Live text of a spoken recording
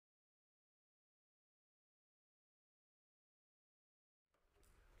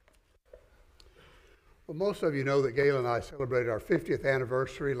Well, most of you know that Gail and I celebrated our 50th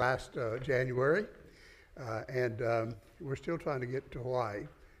anniversary last January, and we're still trying to get to Hawaii.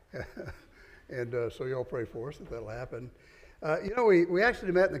 And so y'all pray for us that that'll happen. We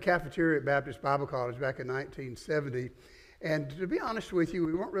actually met in the cafeteria at Baptist Bible College back in 1970. And to be honest with you,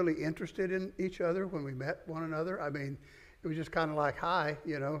 we weren't really interested in each other when we met one another. I mean, it was just kind of like, hi,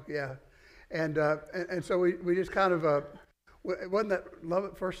 yeah. And so we just kind of, it wasn't that love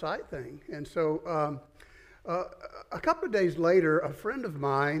at first sight thing. And so a couple of days later, a friend of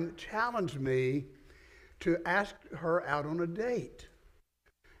mine challenged me to ask her out on a date.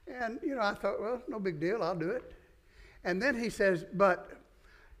 And, I thought, well, no big deal, I'll do it. And then he says, but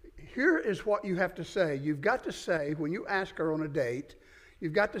here is what you have to say. You've got to say, when you ask her on a date,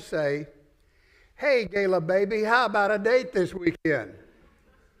 you've got to say, hey, Gayla, baby, how about a date this weekend?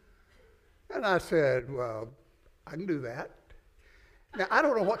 And I said, well, I can do that. Now, I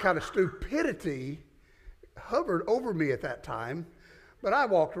don't know what kind of stupidity hovered over me at that time, but I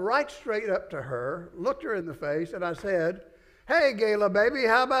walked right straight up to her, looked her in the face, and I said, hey, Gayla, baby,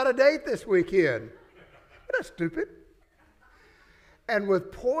 how about a date this weekend? That's stupid. And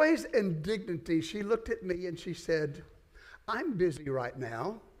with poise and dignity, she looked at me and she said, I'm busy right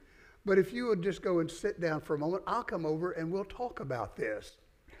now, but if you would just go and sit down for a moment, I'll come over and we'll talk about this.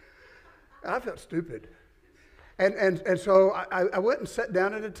 And I felt stupid. And so I went and sat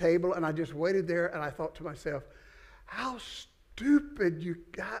down at a table and I just waited there and I thought to myself, how stupid you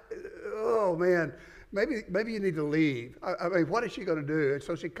got. Oh, man, maybe you need to leave. I mean, what is she going to do? And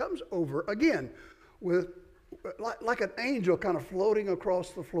so she comes over again with like an angel kind of floating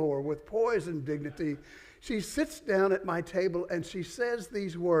across the floor with poise and dignity. She sits down at my table and she says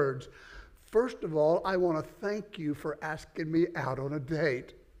these words. First of all, I want to thank you for asking me out on a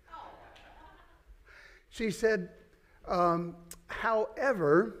date. She said,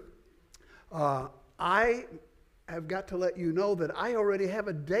 however, I have got to let you know that I already have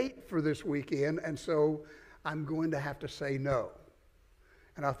a date for this weekend, and so I'm going to have to say no.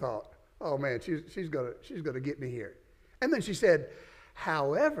 And I thought, oh man, she's gonna get me here. And then she said,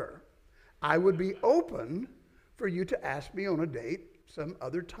 however, I would be open for you to ask me on a date some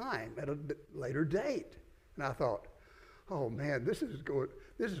other time at a later date. And I thought, oh man, this is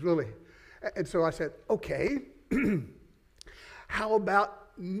really. And so I said, okay, how about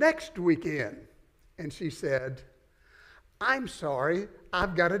next weekend? And she said, I'm sorry,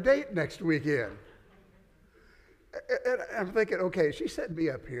 I've got a date next weekend. And I'm thinking, okay, she set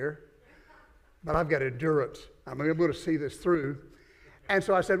me up here, but I've got endurance. I'm able to see this through. And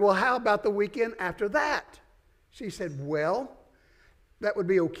so I said, well, how about the weekend after that? She said, well, that would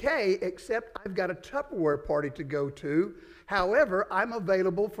be okay, except I've got a Tupperware party to go to. However, I'm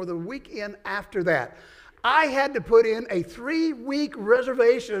available for the weekend after that. I had to put in a 3-week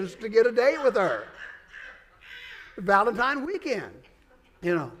reservations to get a date with her. Valentine weekend,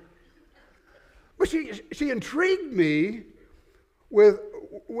 But she intrigued me with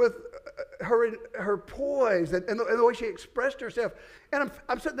her poise and the way she expressed herself. And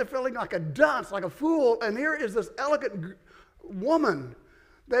I'm sitting there feeling like a dunce, like a fool. And here is this elegant woman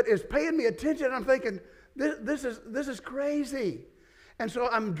that is paying me attention. And I'm thinking, this is crazy. And so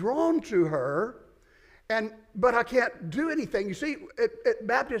I'm drawn to her, but I can't do anything. You see, at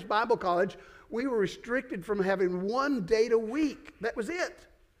Baptist Bible College, we were restricted from having 1 date a week. That was it.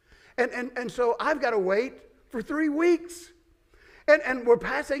 And so I've got to wait for 3 weeks. And we're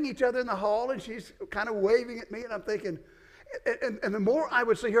passing each other in the hall, and she's kind of waving at me, and I'm thinking, and the more I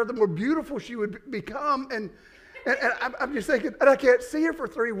would see her, the more beautiful she would become. And I'm just thinking, and I can't see her for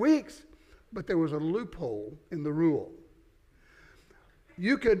 3 weeks. But there was a loophole in the rule.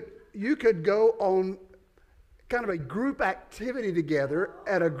 You could go on kind of a group activity together,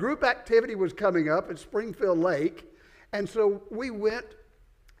 and a group activity was coming up at Springfield Lake. And so we went,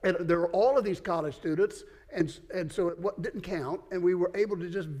 and there were all of these college students, and so it didn't count, and we were able to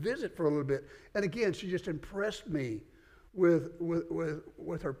just visit for a little bit. And again, she just impressed me with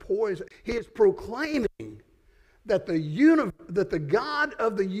her poise. He is proclaiming that the God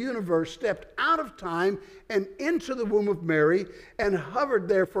of the universe stepped out of time and into the womb of Mary and hovered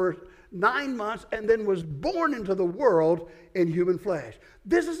there for 9 months and then was born into the world in human flesh.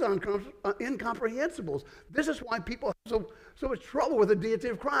 This is incomprehensible. This is why people have so much trouble with the deity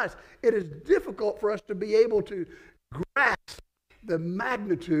of Christ. It is difficult for us to be able to grasp the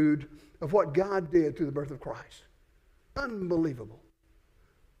magnitude of what God did through the birth of Christ. Unbelievable.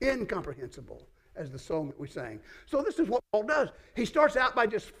 Incomprehensible, as the song that we sang. So this is what Paul does. He starts out by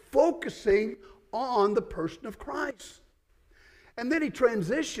just focusing on the person of Christ. And then he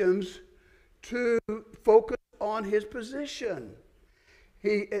transitions to focus on his position.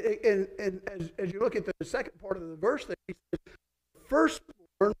 As you look at the second part of the verse, there, he says,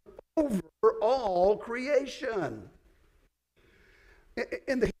 firstborn over all creation.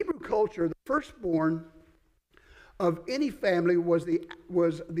 In the Hebrew culture, the firstborn of any family was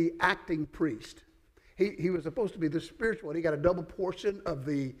the acting priest. He was supposed to be the spiritual one. He got a double portion of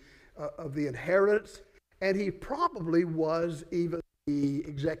the inheritance, and he probably was even the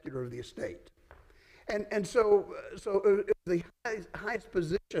executor of the estate. And so it was the highest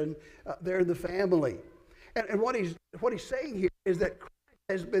position there in the family. And what he's saying here is that Christ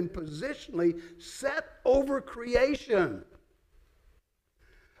has been positionally set over creation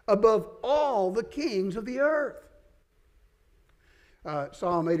above all the kings of the earth.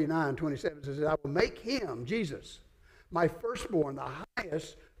 Psalm 89:27 says, I will make him, Jesus, my firstborn, the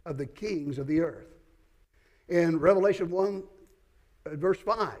highest of the kings of the earth. In Revelation 1, verse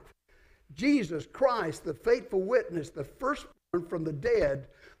 5, Jesus Christ, the faithful witness, the firstborn from the dead,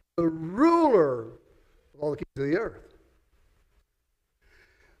 the ruler of all the kings of the earth.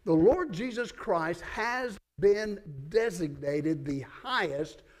 The Lord Jesus Christ has been designated the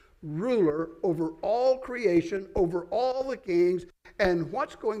highest ruler over all creation, over all the kings. And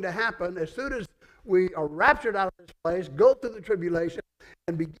what's going to happen as soon as we are raptured out of this place, go through the tribulation,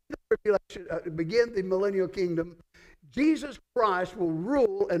 and begin the millennial kingdom, Jesus Christ will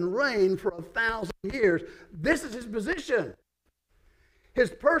rule and reign for 1,000 years. This is his position.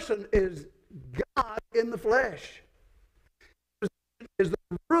 His person is God in the flesh. His position is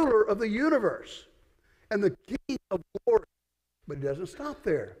the ruler of the universe and the King of glory. But he doesn't stop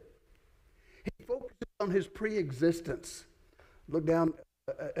there. He focuses on his pre-existence. Look down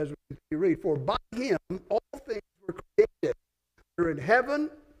as we read. For by him all things were created that are in heaven,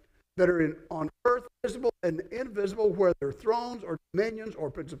 that are on earth, visible and invisible, whether thrones or dominions or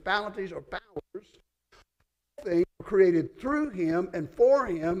principalities or powers. All things were created through him and for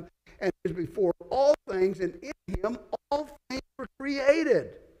him, and is before all things, and in him all things were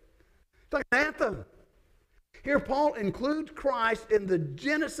created. It's like an anthem. Here Paul includes Christ in the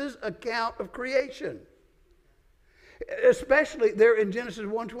Genesis account of creation. Especially there in Genesis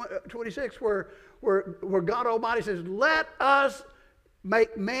 1:26 where God Almighty says, let us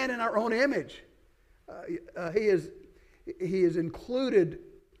make man in our own image. He is included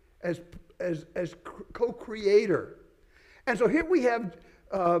as co-creator. And so here we have,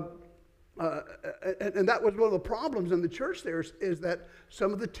 and that was one of the problems in the church there, is that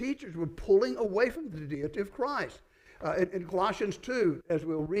some of the teachers were pulling away from the deity of Christ. In Colossians 2, as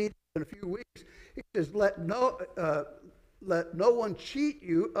we'll read in a few weeks, he says, let no one cheat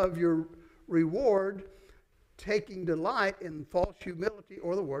you of your reward, taking delight in false humility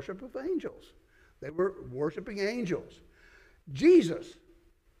or the worship of angels. They were worshiping angels. Jesus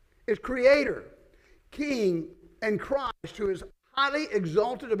is creator, king, and Christ, who is highly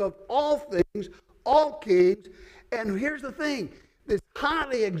exalted above all things, all kings. And here's the thing, this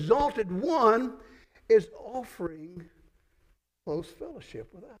highly exalted one is offering close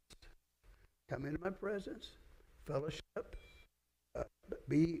fellowship with us. Come into my presence, fellowship,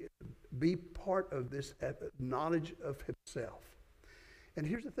 be part of this knowledge of himself. And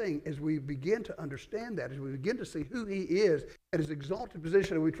here's the thing, as we begin to understand that, as we begin to see who he is at his exalted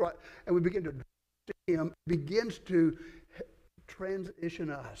position, and we begin to trust him, begins to transition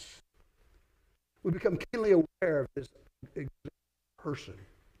us. We become keenly aware of this person.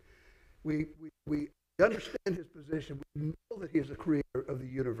 We understand his position. We know that he is the creator of the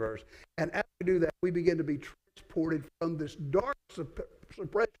universe. And as we do that, we begin to be transported from this dark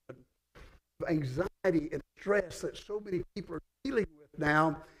suppression of anxiety and stress that so many people are dealing with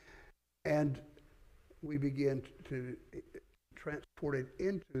now. And we begin to transport it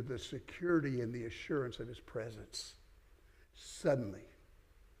into the security and the assurance of his presence. Suddenly,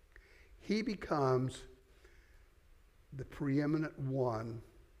 he becomes the preeminent one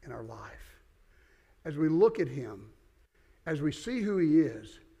in our life. As we look at him, as we see who he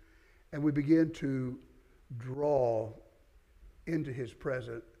is, and we begin to draw into his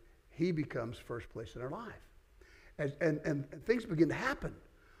presence, he becomes first place in our life. And things begin to happen.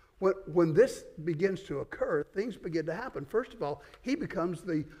 When this begins to occur, things begin to happen. First of all, he becomes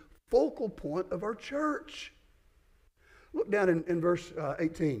the focal point of our church. Look down in verse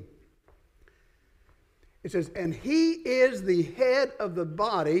 18. It says, and he is the head of the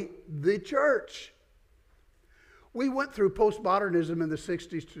body, the church. We went through postmodernism in the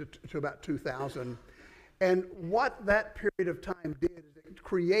 60s to about 2000. And what that period of time did is it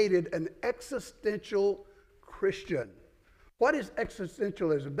created an existential Christian. What is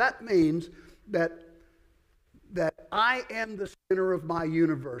existentialism? That means that I am the center of my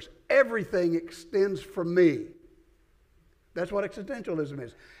universe. Everything extends from me. That's what existentialism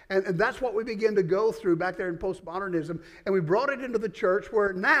is. And that's what we begin to go through back there in postmodernism. And we brought it into the church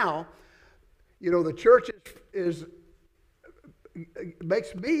where now, the church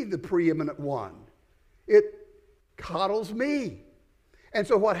makes me the preeminent one. It coddles me. And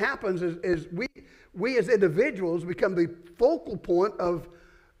so what happens is we as individuals become the focal point of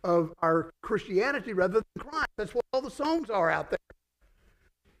our Christianity rather than Christ. That's what all the songs are out there.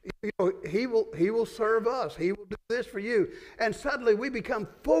 He will serve us. He will do this for you. And suddenly we become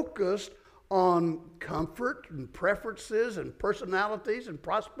focused on comfort and preferences and personalities and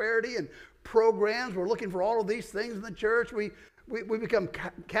prosperity and programs. We're looking for all of these things in the church. We become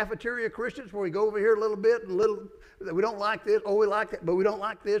cafeteria Christians where we go over here a little bit and we don't like this. Oh, we like that, but we don't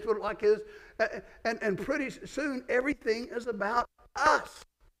like this. We don't like this. And pretty soon everything is about us.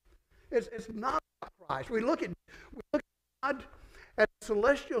 It's not about Christ. We look at God as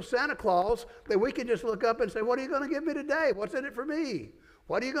celestial Santa Claus that we can just look up and say, what are you going to give me today? What's in it for me?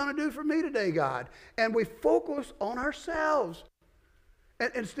 What are you going to do for me today, God? And we focus on ourselves. And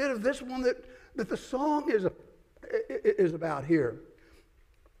instead of this one that the song is about here.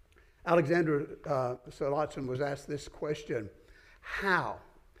 Alexander Solzhenitsyn was asked this question. I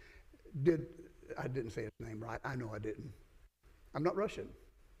didn't say his name right. I know I didn't. I'm not Russian.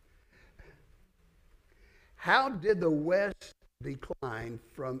 How did the West decline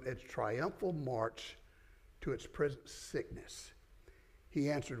from its triumphal march to its present sickness?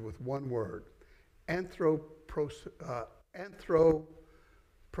 He answered with one word,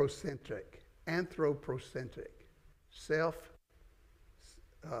 anthropocentric,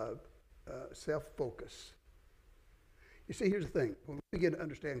 self-focus. You see, here's the thing. When we begin to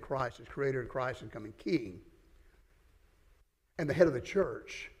understand Christ as creator and Christ as becoming king and the head of the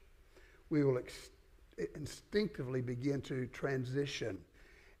church, we will instinctively begin to transition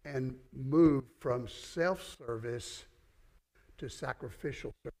and move from self-service to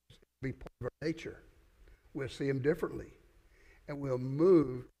sacrificial service. It'll be part of our nature. We'll see him differently, and we'll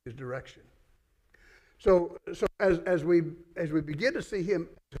move his direction. So as we begin to see him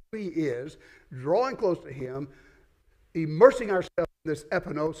as who he is, drawing close to him, immersing ourselves in this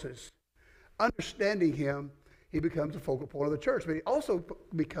epinosis, understanding him, he becomes the focal point of the church. But he also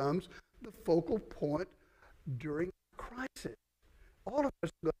becomes the focal point during crisis. All of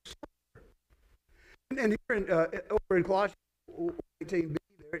us go suffer. And here over in Colossians 18b,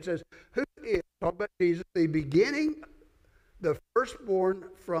 there it says, who is, talk about Jesus, the beginning, the firstborn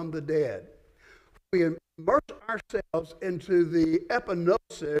from the dead. We immerse ourselves into the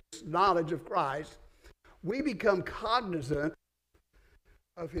epinosis knowledge of Christ. We become cognizant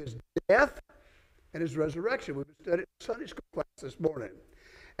of his death and his resurrection. We've been studying Sunday school class this morning.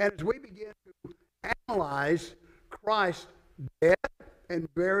 And as we begin to analyze Christ's death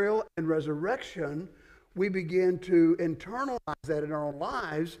and burial and resurrection, we begin to internalize that in our own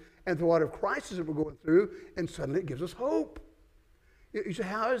lives and through what of crisis that we're going through, and suddenly it gives us hope. You say,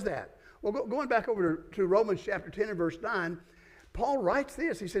 how is that? Well, going back over to Romans chapter 10 and verse 9, Paul writes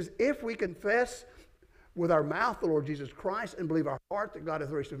this. He says, if we confess with our mouth the Lord Jesus Christ and believe our heart that God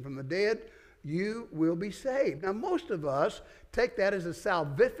hath raised him from the dead, you will be saved. Now, most of us take that as a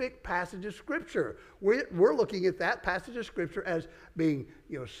salvific passage of Scripture. We're looking at that passage of Scripture as being,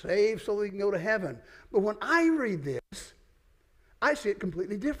 saved so we can go to heaven. But when I read this, I see it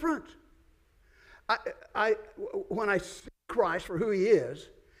completely different. When I see Christ for who he is,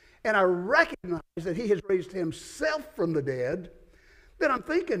 and I recognize that he has raised himself from the dead, then I'm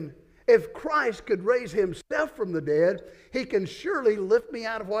thinking, if Christ could raise himself from the dead, he can surely lift me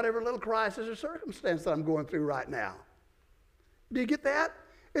out of whatever little crisis or circumstance that I'm going through right now. Do you get that?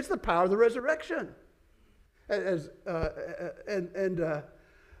 It's the power of the resurrection. And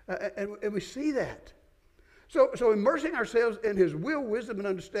we see that. So immersing ourselves in his will, wisdom, and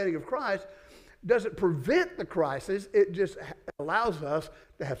understanding of Christ doesn't prevent the crisis. It just allows us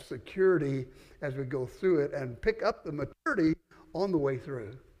to have security as we go through it and pick up the maturity on the way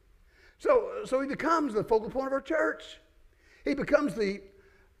through. So he becomes the focal point of our church. He becomes the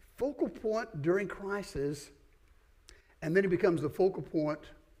focal point during crisis, and then he becomes the focal point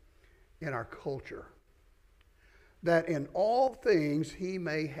in our culture. That in all things he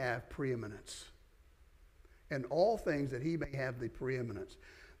may have preeminence. In all things that he may have the preeminence.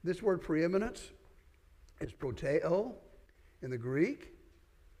 This word preeminence is proteo in the Greek.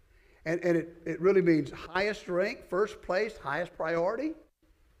 And it really means highest rank, first place, highest priority.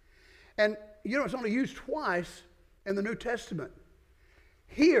 And, it's only used twice in the New Testament.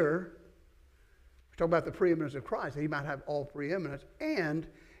 Here, we talk about the preeminence of Christ. He might have all preeminence. And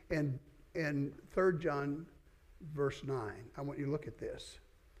in 3 John verse 9, I want you to look at this.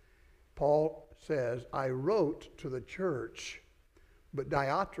 Paul says, I wrote to the church, but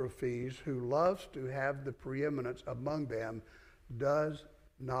Diotrephes, who loves to have the preeminence among them, does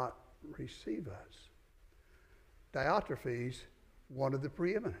not receive us. Diotrephes wanted the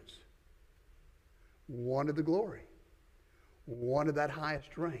preeminence, wanted the glory, wanted that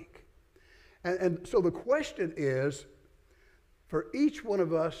highest rank. And so the question is for each one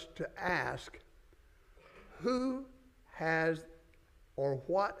of us to ask, who has or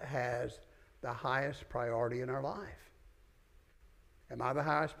what has the highest priority in our life? Am I the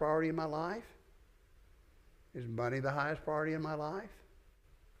highest priority in my life? Is money the highest priority in my life?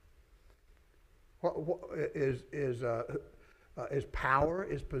 Is power,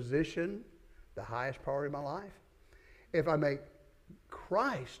 is position the highest priority in my life? If I make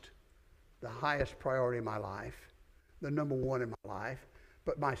Christ the highest priority in my life, the number one in my life,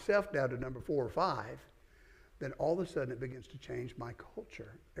 but myself down to number 4 or 5, then all of a sudden it begins to change my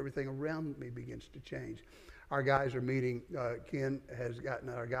culture. Everything around me begins to change. Our guys are meeting, Ken has gotten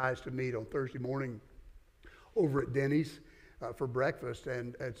our guys to meet on Thursday morning over at Denny's for breakfast,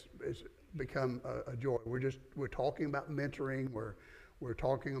 and it's become a joy. We're talking about mentoring, we're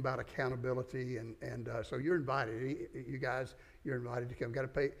talking about accountability, and so you're invited. You guys, you're invited to come. Got to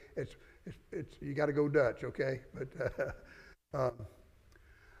pay. It's you got to go Dutch, okay? But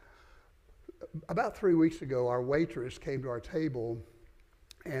about 3 weeks ago, our waitress came to our table,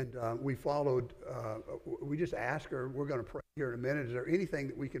 and we followed. We just asked her, "We're going to pray here in a minute. Is there anything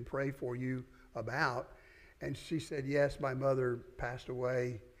that we can pray for you about?" And she said, "Yes, my mother passed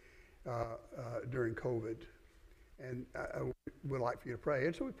away during COVID, and I would like for you to pray."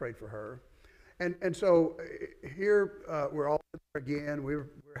 And so we prayed for her. And so here we're all there again. We're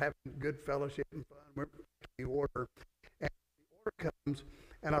having good fellowship and fun. We're in the order, and the order comes,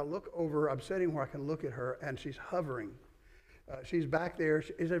 and I look over. I'm sitting where I can look at her, and she's hovering. She's back there.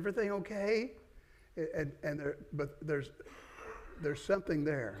 Is everything okay? But there's something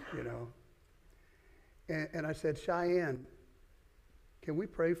there, you know. And I said, Cheyenne, can we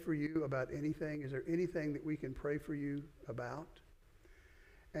pray for you about anything? Is there anything that we can pray for you about?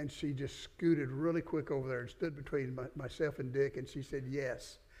 And she just scooted really quick over there and stood between myself and Dick, and she said,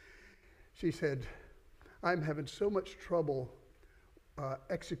 yes. She said, I'm having so much trouble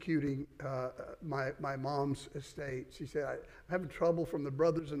executing my mom's estate. She said, I'm having trouble from the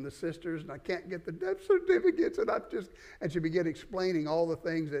brothers and the sisters, and I can't get the death certificates, and she began explaining all the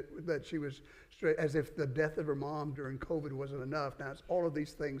things that she was, as if the death of her mom during COVID wasn't enough. Now it's all of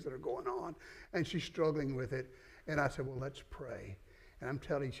these things that are going on, and she's struggling with it. And I said, well, let's pray. And I'm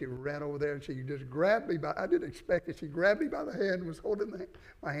telling you, she ran over there and she just grabbed me I didn't expect it. She grabbed me by the hand and was holding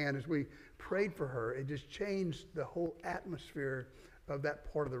my hand as we prayed for her. It just changed the whole atmosphere of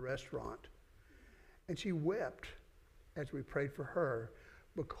that part of the restaurant. And she wept as we prayed for her,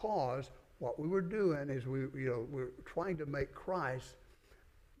 because what we were doing is we're trying to make Christ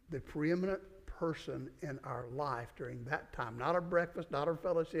the preeminent person in our life during that time. Not our breakfast, not our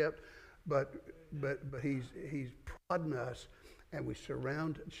fellowship, but he's prodding us. And we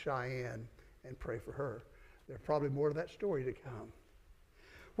surround Cheyenne and pray for her. There's probably more to that story to come.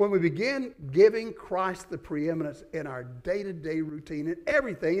 When we begin giving Christ the preeminence in our day-to-day routine and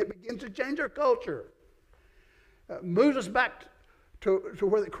everything, it begins to change our culture. Moves us back to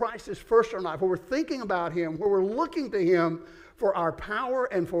where Christ is first in our life, where we're thinking about Him, where we're looking to Him for our power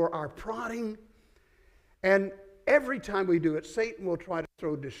and for our prodding. And every time we do it, Satan will try to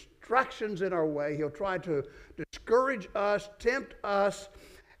throw distractions in our way. He'll try to discourage us, tempt us,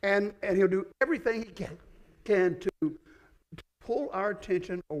 and he'll do everything he can to pull our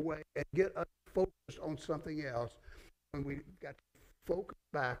attention away and get us focused on something else when we've got to focus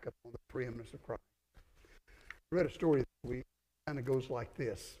back upon the preeminence of Christ. I read a story this week. It kind of goes like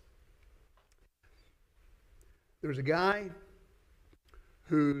this. There's a guy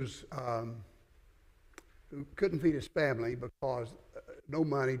who couldn't feed his family because no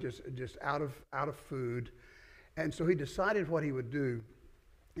money, just out of food. And so he decided what he would do.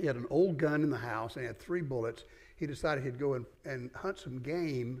 He had an old gun in the house and he had 3 bullets. He decided he'd go and hunt some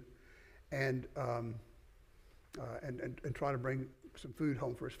game and try to bring some food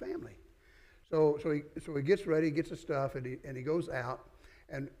home for his family. So he gets ready, gets his stuff, and he goes out,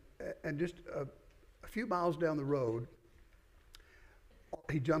 and just a few miles down the road,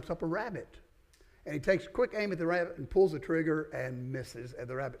 he jumps up a rabbit. And he takes a quick aim at the rabbit and pulls the trigger and misses, and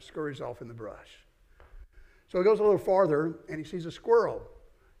the rabbit scurries off in the brush. So he goes a little farther, and he sees a squirrel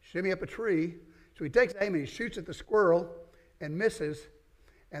shimmy up a tree. So he takes aim and he shoots at the squirrel and misses,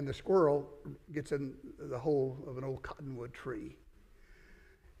 and the squirrel gets in the hole of an old cottonwood tree.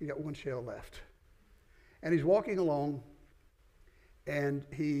 He got 1 shell left. And he's walking along, And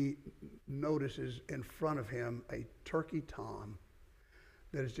he notices in front of him a turkey tom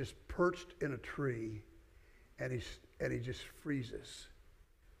that is just perched in a tree, and he just freezes.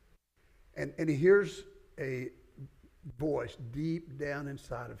 And he hears a voice deep down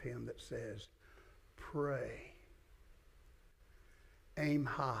inside of him that says, pray, aim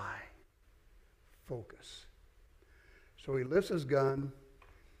high, focus. So he lifts his gun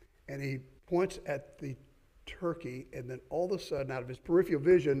and he points at the turkey, and then all of a sudden, out of his peripheral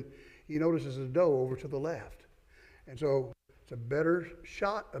vision, he notices a doe over to the left. And so it's a better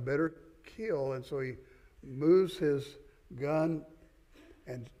shot, a better kill, and so he moves his gun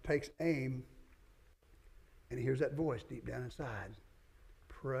and takes aim, and he hears that voice deep down inside.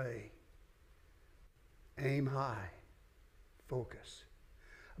 Pray. Aim high. Focus.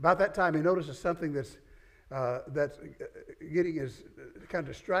 About that time, he notices something that's getting his, kind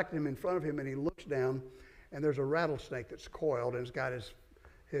of distracting him in front of him, and he looks down, and there's a rattlesnake that's coiled, and it's got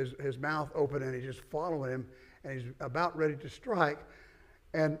his mouth open, and he's just following him, and he's about ready to strike.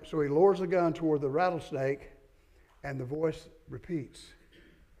 And so he lowers the gun toward the rattlesnake, and the voice repeats,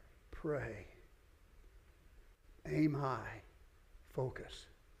 pray, aim high, focus.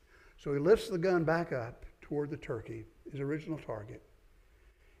 So he lifts the gun back up toward the turkey, his original target,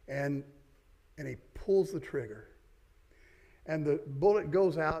 and he pulls the trigger. And the bullet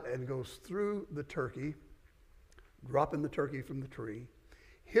goes out and goes through the turkey, dropping the turkey from the tree,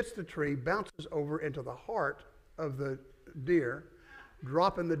 hits the tree, bounces over into the heart of the deer,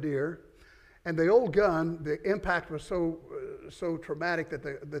 dropping the deer. And the old gun, the impact was so traumatic that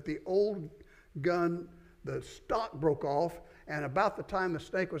the old gun, the stock broke off, and about the time the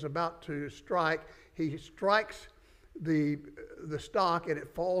snake was about to strike, he strikes the stock, and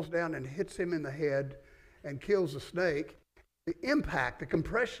it falls down and hits him in the head and kills the snake. The impact, the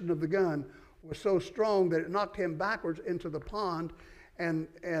compression of the gun was so strong that it knocked him backwards into the pond, and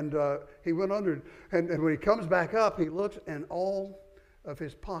he went under. And when he comes back up, he looks, and all of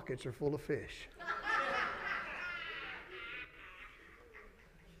his pockets are full of fish.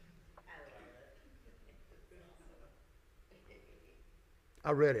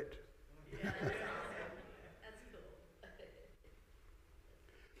 I read it. That's cool.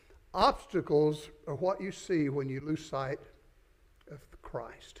 Obstacles are what you see when you lose sight of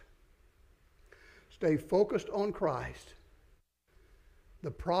Christ. Stay focused on Christ.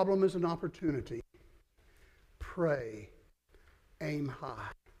 The problem is an opportunity. Pray. Aim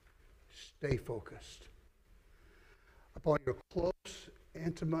high. Stay focused. Upon your close,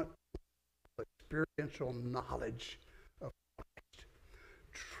 intimate, experiential knowledge of Christ,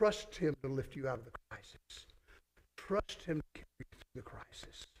 trust Him to lift you out of the crisis. Trust Him to carry you through the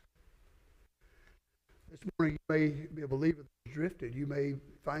crisis. This morning you may be a believer that's drifted. You may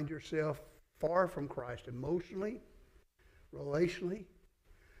find yourself far from Christ emotionally, relationally.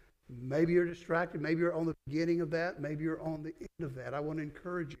 Maybe you're distracted. Maybe you're on the beginning of that. Maybe you're on the end of that. I want to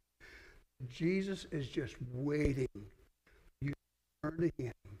encourage you. Jesus is just waiting for you to turn to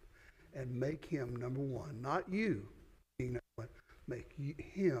Him and make Him number one. Not you being number one. Make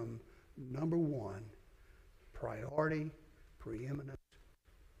Him number one. Priority, preeminent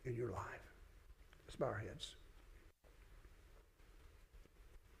in your life. Let's bow our heads.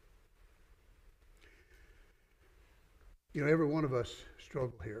 You know, every one of us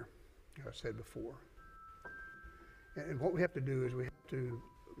struggle here, as I said before. And what we have to do is we have to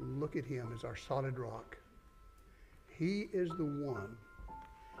look at Him as our solid rock. He is the one.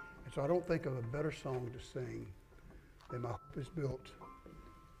 And so I don't think of a better song to sing than My Hope is Built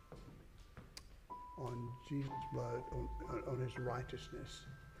on Jesus' blood, on His righteousness.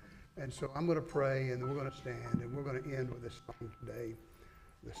 And so I'm going to pray, and then we're going to stand, and we're going to end with this song today,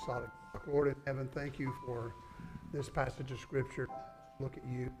 the solid rock. Lord in heaven, thank you for this passage of Scripture. Look at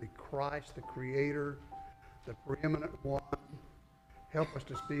you, the Christ, the Creator, the preeminent one. Help us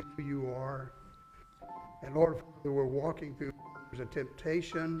to see who you are. And Lord, whether we're walking through there's a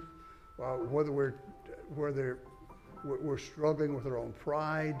temptation, whether we're struggling with our own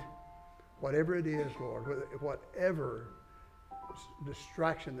pride, whatever it is, Lord, whatever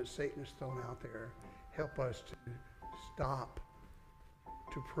distraction that Satan has thrown out there, help us to stop,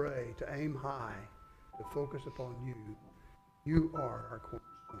 to pray, to aim high, to focus upon you. You are our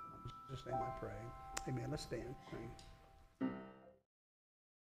cornerstone. In Jesus' name I pray. Amen. Let's stand. Sing.